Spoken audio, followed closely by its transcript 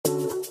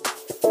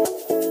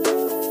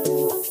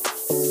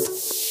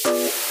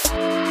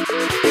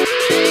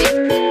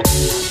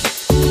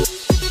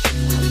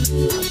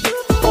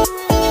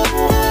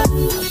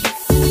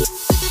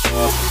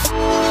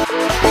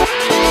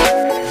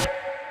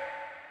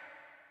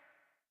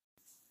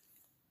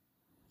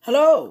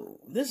Hello,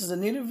 this is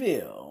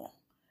Anitaville,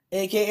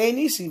 aka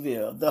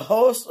Nisiville, the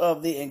host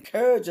of the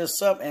Encourage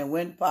Yourself and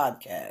Win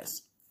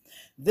podcast.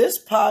 This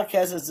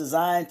podcast is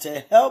designed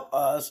to help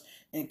us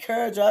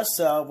encourage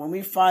ourselves when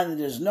we find that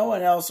there's no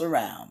one else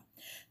around.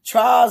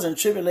 Trials and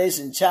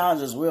tribulation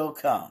challenges will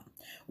come.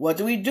 What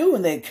do we do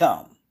when they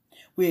come?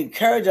 We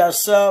encourage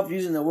ourselves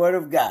using the Word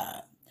of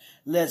God.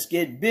 Let's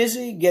get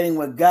busy getting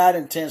what God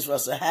intends for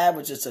us to have,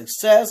 which is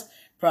success,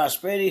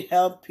 prosperity,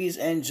 health, peace,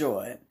 and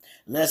joy.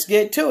 Let's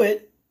get to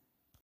it.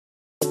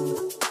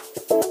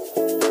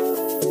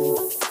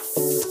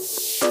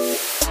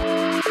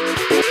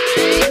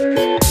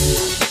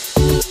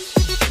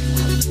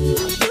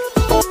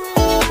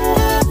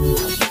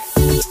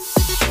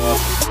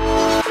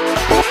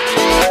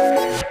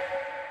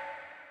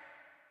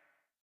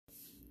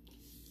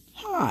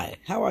 Hi,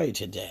 how are you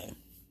today?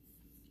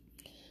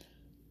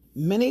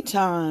 Many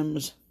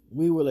times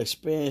we will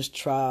experience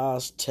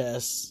trials,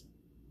 tests,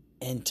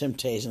 and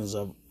temptations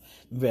of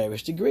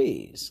various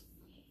degrees.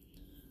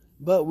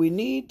 But we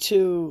need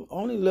to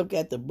only look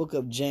at the book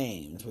of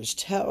James, which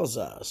tells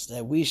us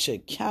that we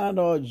should count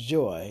it all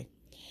joy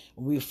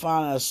when we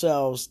find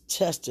ourselves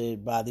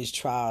tested by these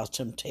trials,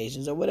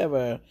 temptations, or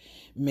whatever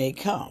may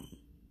come.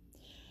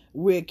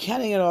 We're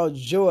counting it all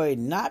joy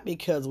not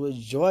because we're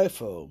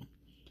joyful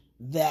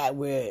that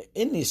we're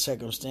in these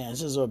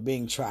circumstances or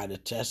being tried to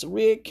test.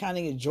 We're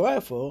counting it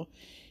joyful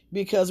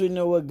because we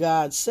know what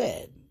God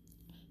said.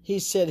 He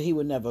said he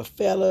would never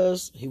fail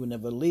us, he would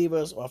never leave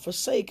us or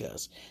forsake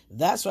us.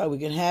 That's why we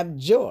can have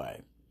joy.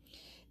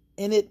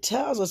 And it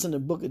tells us in the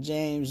book of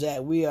James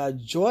that we are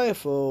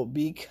joyful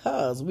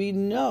because we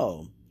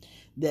know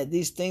that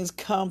these things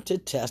come to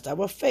test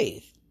our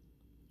faith.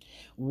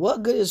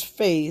 What good is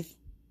faith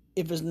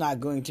if it's not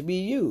going to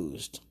be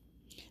used?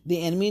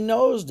 The enemy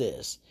knows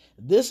this.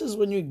 This is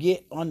when you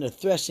get on the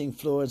threshing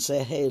floor and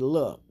say, hey,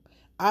 look,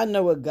 I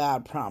know what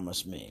God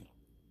promised me.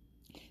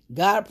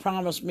 God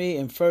promised me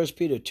in 1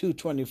 Peter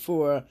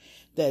 2:24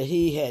 that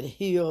he had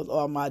healed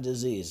all my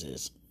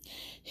diseases.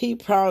 He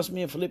promised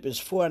me in Philippians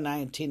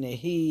 4:19 that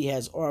he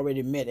has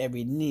already met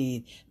every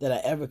need that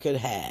I ever could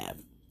have.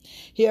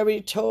 He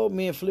already told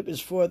me in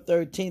Philippians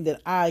 4:13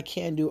 that I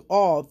can do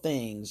all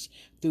things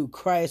through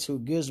Christ who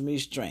gives me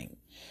strength.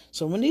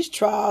 So when these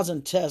trials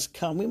and tests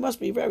come, we must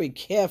be very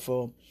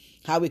careful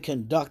how we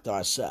conduct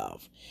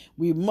ourselves.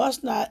 We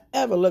must not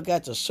ever look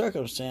at the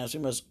circumstance. We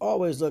must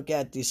always look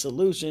at the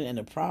solution and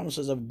the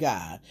promises of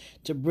God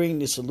to bring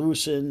the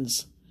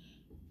solutions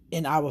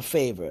in our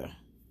favor.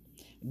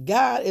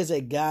 God is a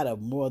God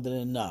of more than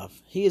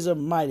enough. He is a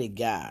mighty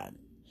God.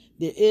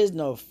 There is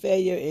no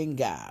failure in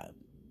God.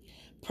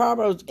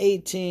 Proverbs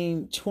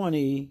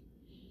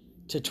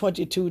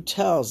 18:20-22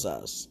 tells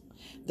us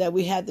that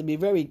we have to be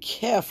very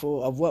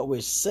careful of what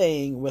we're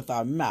saying with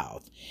our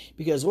mouth,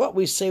 because what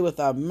we say with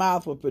our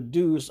mouth will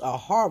produce a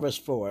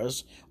harvest for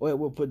us, or it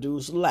will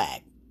produce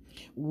lack.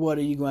 What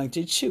are you going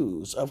to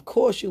choose? Of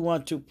course, you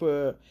want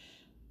to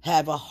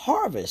have a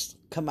harvest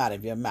come out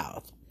of your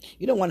mouth.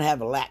 You don't want to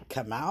have a lack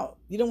come out.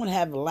 You don't want to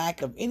have a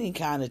lack of any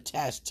kind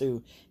attached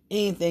to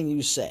anything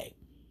you say.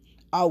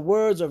 Our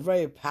words are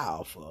very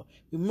powerful.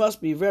 We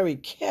must be very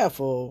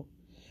careful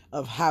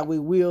of how we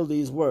wield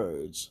these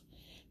words.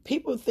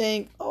 People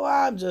think, oh,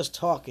 I'm just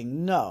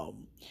talking. No.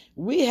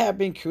 We have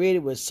been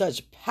created with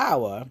such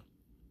power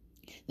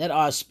that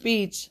our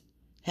speech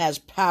has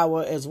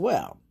power as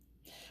well.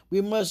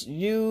 We must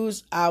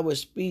use our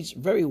speech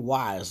very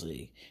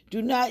wisely.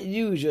 Do not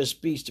use your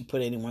speech to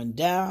put anyone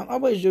down.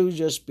 Always use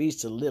your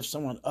speech to lift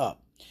someone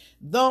up.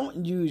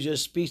 Don't use your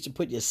speech to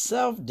put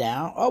yourself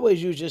down.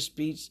 Always use your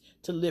speech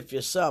to lift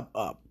yourself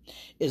up.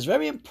 It's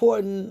very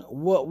important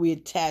what we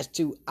attach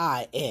to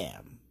I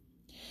am.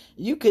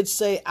 You could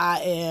say,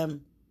 I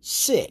am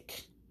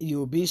sick. You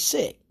will be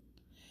sick.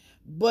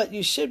 But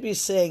you should be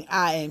saying,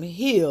 I am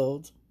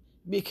healed,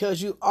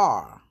 because you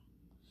are.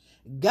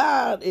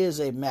 God is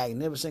a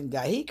magnificent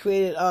God. He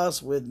created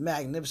us with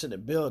magnificent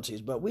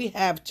abilities, but we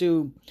have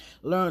to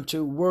learn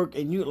to work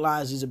and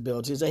utilize these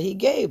abilities that he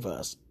gave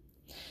us.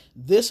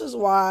 This is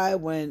why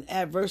when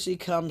adversity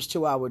comes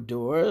to our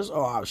doors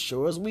or our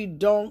shores, we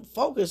don't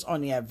focus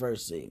on the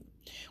adversity.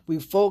 We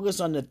focus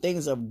on the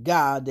things of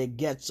God that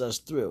gets us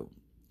through.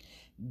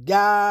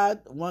 God,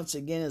 once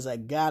again, is a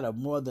God of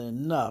more than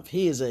enough.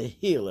 He is a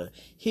healer.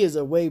 He is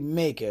a way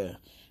maker.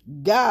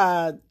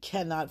 God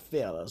cannot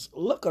fail us.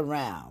 Look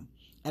around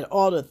at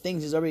all the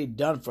things he's already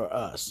done for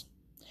us.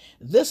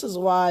 This is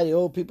why the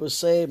old people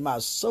say, my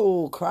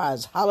soul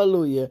cries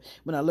hallelujah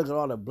when I look at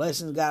all the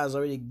blessings God has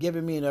already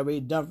given me and already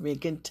done for me and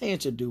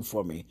continues to do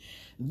for me.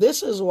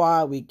 This is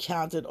why we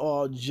count it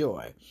all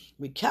joy.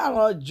 We count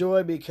all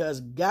joy because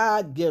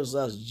God gives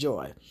us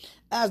joy.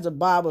 As the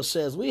Bible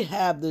says, we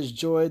have this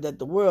joy that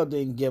the world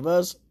didn't give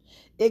us.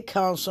 It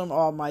comes from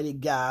Almighty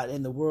God,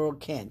 and the world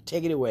can't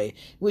take it away.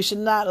 We should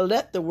not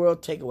let the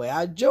world take away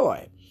our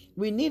joy.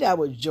 We need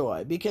our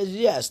joy because,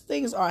 yes,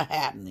 things are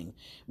happening.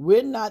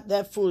 We're not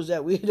that foolish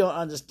that we don't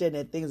understand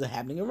that things are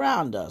happening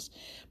around us.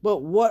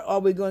 But what are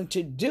we going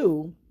to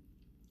do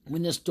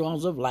when the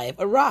storms of life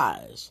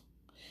arise?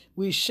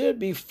 We should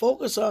be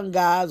focused on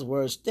God's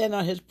word, stand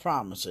on his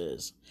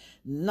promises,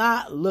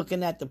 not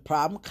looking at the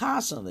problem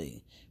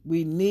constantly.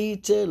 We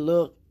need to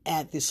look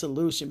at the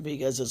solution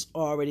because it's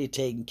already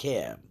taken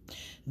care of.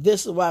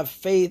 This is why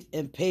faith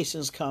and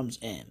patience comes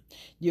in.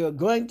 You're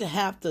going to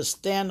have to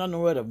stand on the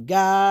word of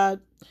God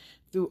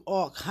through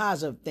all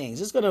kinds of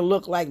things. It's going to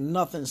look like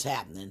nothing's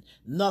happening,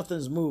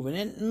 nothing's moving.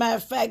 And matter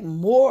of fact,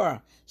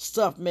 more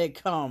stuff may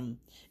come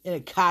in a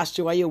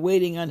costume while you're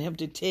waiting on him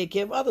to take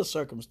care of other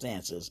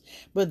circumstances.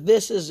 But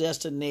this is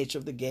just the nature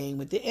of the game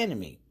with the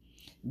enemy.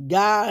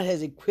 God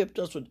has equipped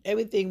us with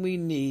everything we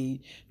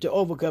need to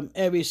overcome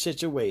every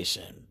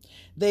situation.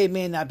 They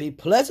may not be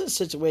pleasant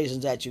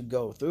situations that you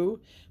go through,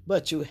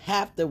 but you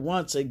have to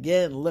once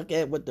again look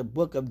at what the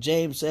book of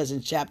James says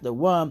in chapter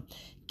 1,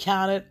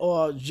 count it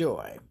all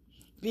joy.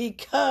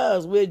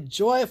 Because we're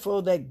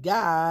joyful that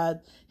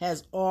God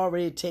has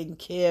already taken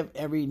care of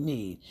every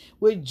need.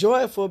 We're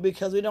joyful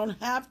because we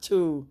don't have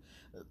to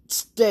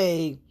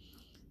stay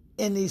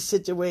in these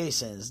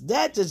situations.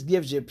 That just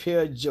gives you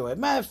pure joy.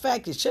 Matter of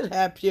fact, you should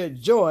have pure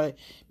joy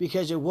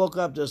because you woke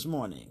up this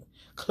morning,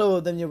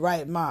 clothed in your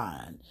right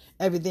mind,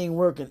 everything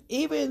working.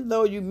 Even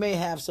though you may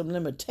have some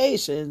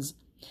limitations,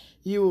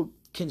 you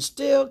can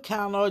still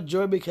count on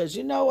joy because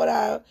you know what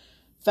I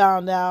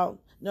found out?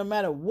 No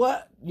matter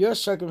what your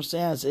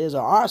circumstance is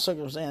or our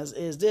circumstance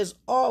is, there's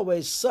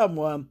always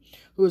someone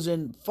who's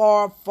in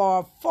far,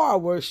 far, far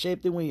worse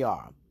shape than we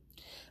are.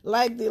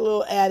 Like the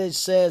little adage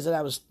says that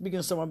I was speaking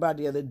to someone about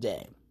the other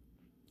day.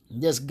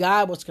 This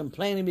guy was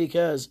complaining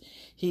because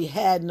he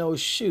had no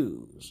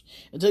shoes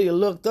until you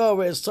looked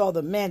over and saw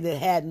the man that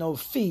had no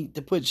feet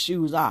to put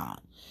shoes on.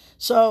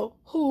 So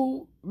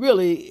who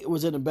really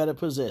was in a better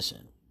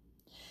position?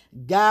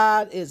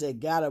 God is a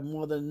God of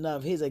more than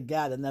enough. He's a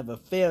God that never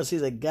fails.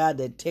 He's a God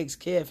that takes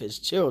care of his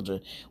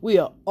children. We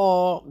are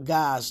all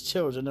God's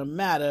children. No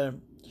matter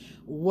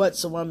what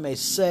someone may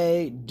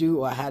say, do,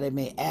 or how they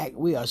may act,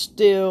 we are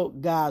still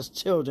God's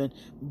children,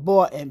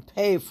 bought and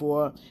paid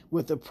for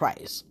with a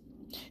price.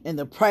 And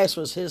the price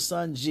was his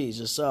son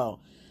Jesus. So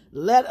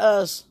let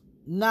us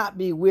not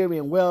be weary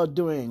in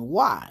well-doing.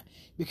 Why?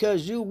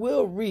 Because you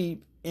will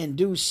reap in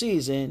due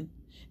season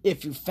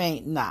if you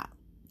faint not.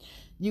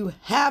 You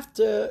have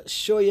to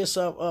show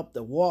yourself up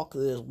to walk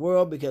through this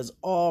world because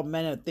all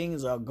manner of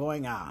things are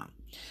going on.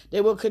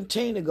 They will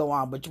continue to go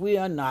on, but we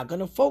are not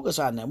going to focus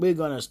on them. We're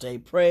going to stay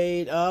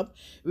prayed up.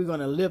 We're going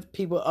to lift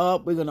people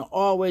up. We're going to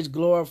always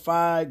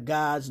glorify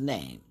God's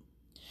name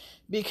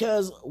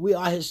because we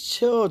are his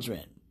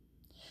children.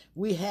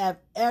 We have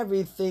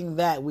everything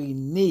that we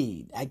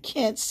need. I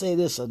can't say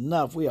this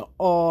enough. We are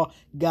all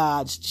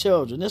God's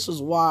children. This is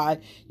why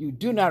you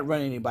do not run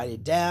anybody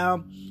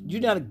down. You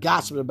do not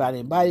gossip about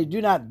anybody. You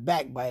do not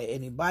backbite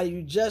anybody.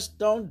 You just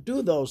don't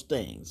do those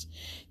things.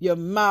 Your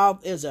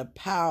mouth is a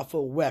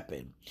powerful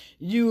weapon.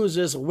 Use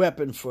this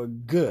weapon for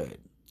good.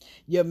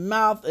 Your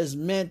mouth is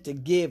meant to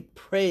give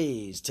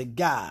praise to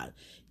God.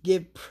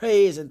 Give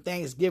praise and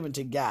thanksgiving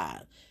to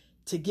God.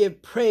 To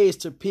give praise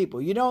to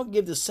people. You don't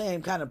give the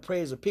same kind of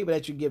praise to people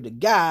that you give to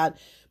God,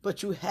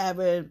 but you have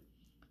an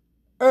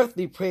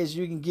earthly praise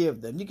you can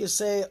give them. You can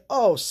say,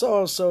 oh,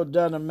 so-and-so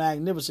done a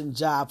magnificent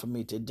job for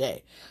me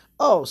today.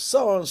 Oh,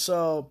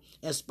 so-and-so,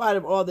 in spite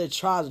of all their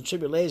trials and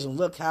tribulations,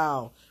 look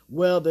how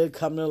well they're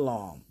coming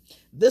along.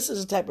 This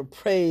is the type of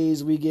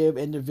praise we give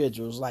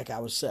individuals like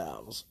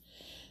ourselves.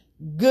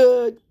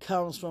 Good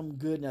comes from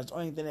goodness. The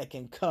only thing that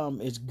can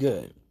come is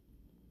good.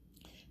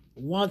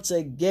 Once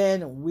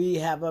again, we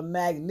have a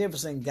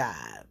magnificent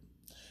God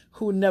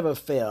who never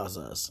fails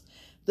us.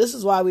 This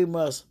is why we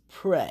must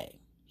pray.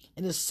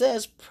 And it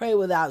says pray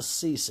without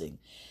ceasing.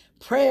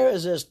 Prayer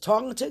is just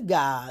talking to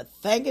God,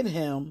 thanking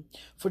him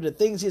for the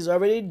things he's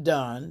already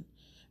done,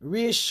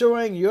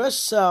 reassuring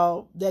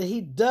yourself that he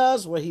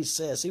does what he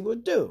says he will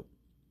do.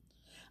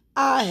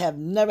 I have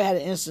never had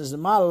an instance in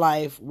my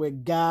life where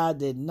God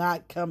did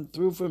not come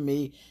through for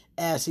me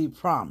as he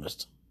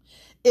promised.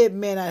 It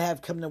may not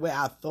have come the way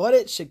I thought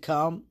it should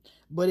come,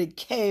 but it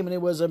came and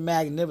it was a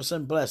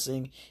magnificent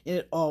blessing, and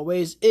it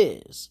always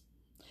is.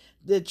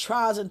 The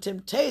trials and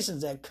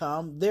temptations that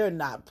come, they're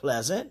not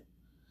pleasant.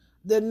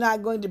 They're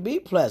not going to be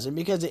pleasant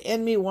because the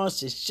enemy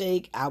wants to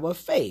shake our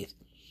faith.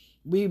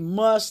 We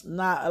must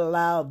not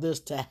allow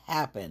this to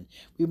happen.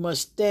 We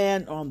must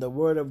stand on the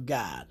word of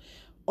God.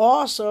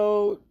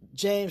 Also,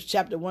 James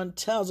chapter 1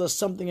 tells us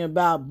something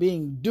about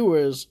being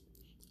doers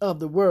of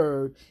the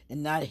word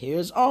and not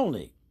hearers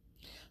only.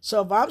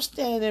 So if I'm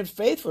standing in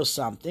faith for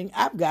something,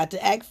 I've got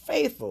to act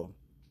faithful.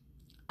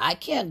 I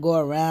can't go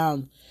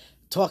around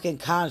talking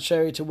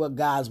contrary to what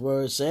God's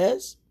word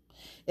says.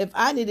 If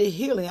I need a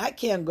healing, I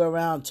can't go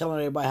around telling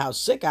everybody how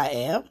sick I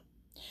am.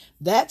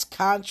 That's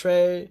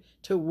contrary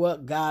to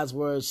what God's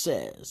word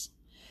says.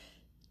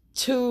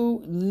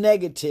 Two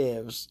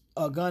negatives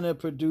are going to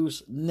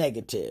produce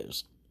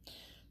negatives.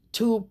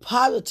 Two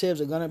positives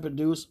are going to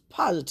produce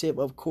positive,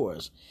 of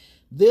course.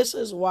 This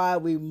is why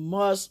we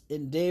must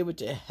endeavor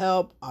to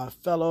help our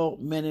fellow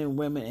men and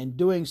women. In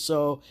doing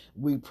so,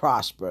 we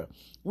prosper.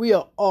 We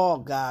are all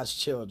God's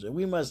children.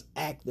 We must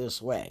act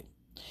this way.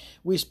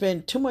 We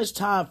spend too much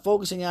time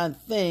focusing on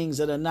things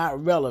that are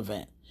not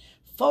relevant.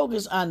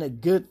 Focus on the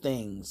good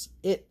things.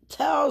 It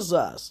tells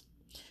us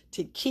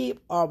to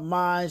keep our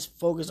minds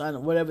focused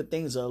on whatever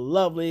things are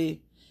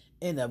lovely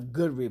and of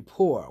good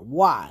rapport.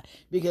 Why?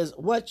 Because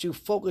what you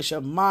focus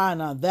your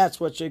mind on, that's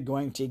what you're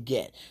going to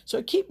get.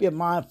 So keep your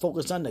mind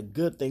focused on the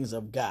good things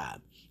of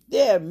God.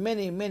 There are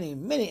many, many,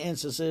 many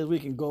instances we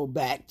can go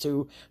back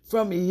to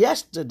from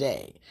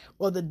yesterday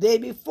or the day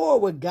before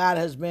where God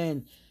has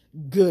been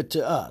good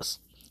to us,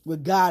 where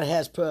God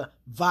has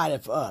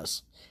provided for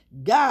us.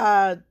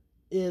 God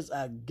is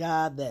a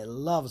God that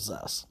loves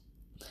us.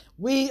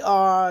 We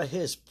are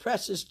his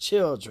precious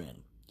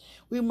children.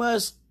 We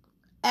must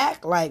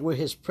act like we're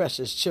his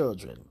precious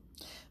children.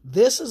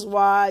 This is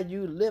why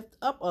you lift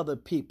up other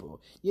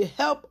people. You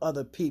help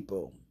other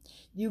people.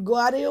 You go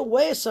out of your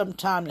way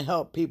sometime to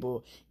help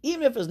people.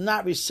 Even if it's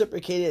not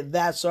reciprocated,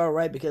 that's all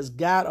right, because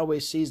God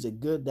always sees the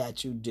good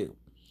that you do.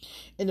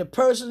 And the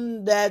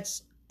person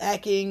that's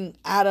acting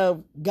out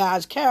of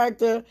God's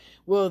character,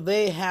 well,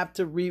 they have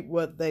to reap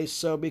what they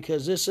sow,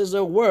 because this is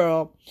a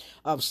world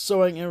of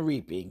sowing and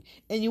reaping.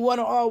 And you want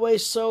to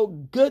always sow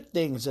good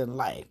things in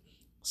life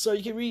so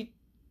you can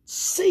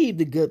receive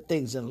the good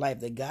things in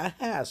life that God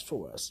has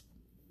for us.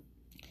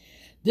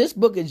 This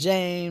book of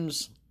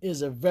James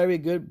is a very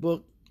good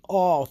book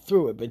all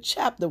through it, but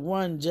chapter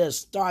 1 just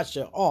starts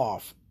you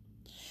off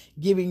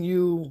giving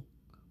you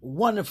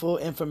wonderful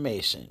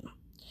information.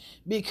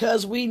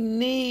 Because we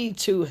need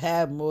to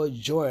have more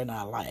joy in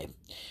our life.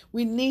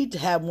 We need to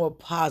have more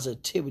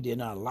positivity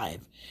in our life.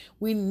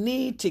 We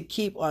need to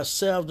keep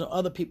ourselves and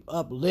other people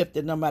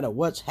uplifted no matter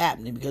what's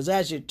happening. Because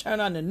as you turn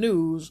on the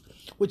news,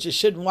 which you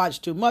shouldn't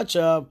watch too much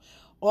of,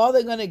 all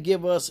they're going to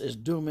give us is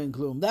doom and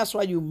gloom. That's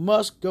why you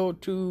must go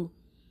to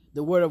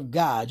the Word of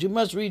God. You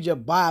must read your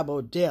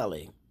Bible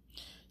daily.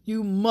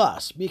 You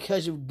must,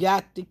 because you've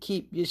got to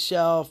keep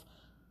yourself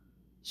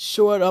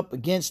shored up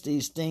against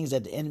these things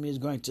that the enemy is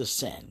going to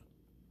send.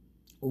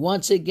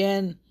 Once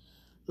again,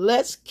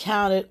 let's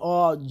count it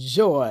all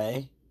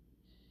joy,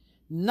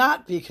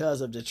 not because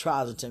of the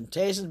trials and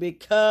temptations,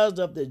 because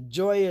of the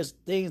joyous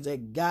things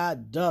that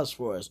God does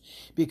for us,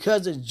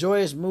 because the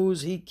joyous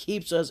moods he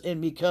keeps us in,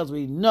 because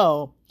we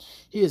know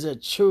he is a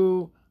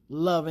true,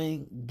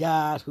 loving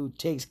God who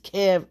takes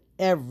care of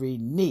every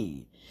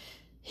need.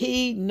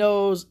 He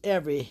knows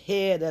every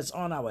hair that's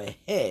on our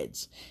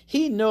heads.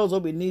 He knows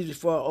what we need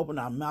before we open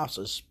our mouths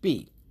to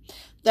speak.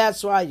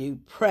 That's why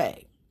you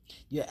pray.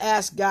 You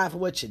ask God for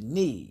what you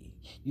need.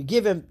 You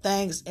give him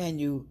thanks and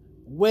you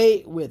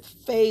wait with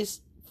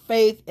faith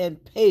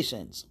and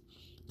patience,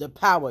 the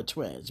power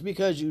twins,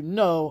 because you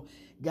know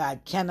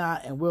God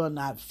cannot and will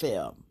not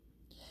fail.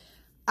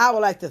 I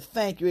would like to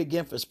thank you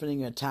again for spending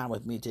your time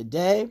with me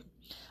today.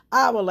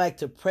 I would like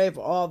to pray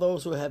for all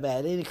those who have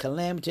had any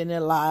calamity in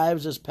their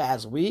lives this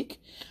past week.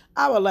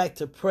 I would like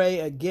to pray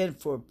again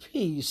for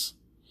peace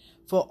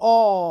for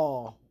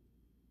all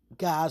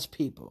God's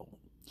people.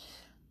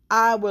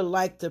 I would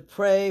like to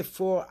pray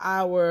for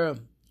our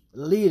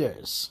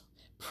leaders,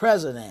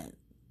 president,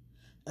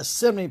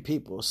 assembly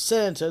people,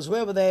 senators,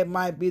 whoever they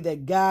might be,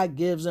 that God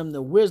gives them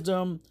the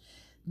wisdom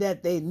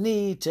that they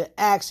need to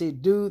actually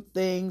do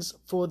things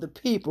for the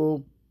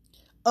people,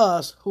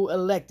 us who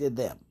elected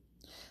them.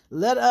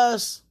 Let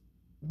us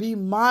be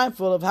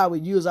mindful of how we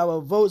use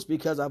our votes,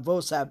 because our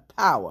votes have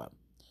power.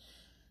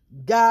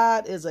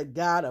 God is a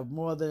God of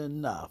more than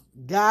enough.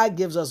 God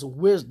gives us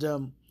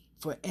wisdom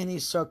for any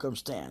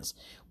circumstance.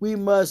 We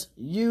must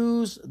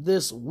use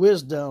this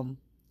wisdom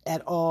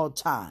at all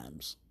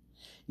times.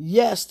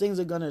 Yes, things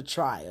are going to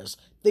try us.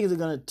 Things are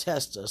going to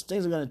test us.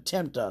 Things are going to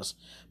tempt us.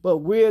 But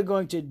we're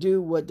going to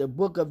do what the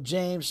book of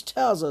James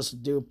tells us to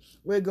do.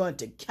 We're going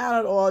to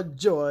count it all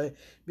joy,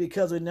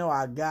 because we know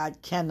our God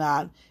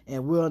cannot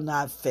and will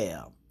not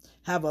fail.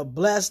 Have a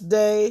blessed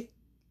day.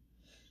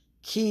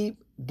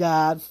 Keep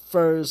God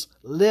first.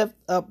 Lift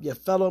up your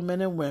fellow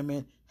men and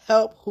women.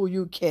 Help who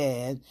you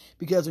can,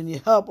 because when you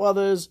help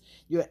others,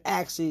 you're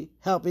actually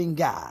helping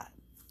God.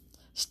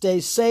 Stay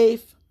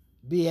safe.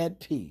 Be at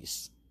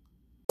peace.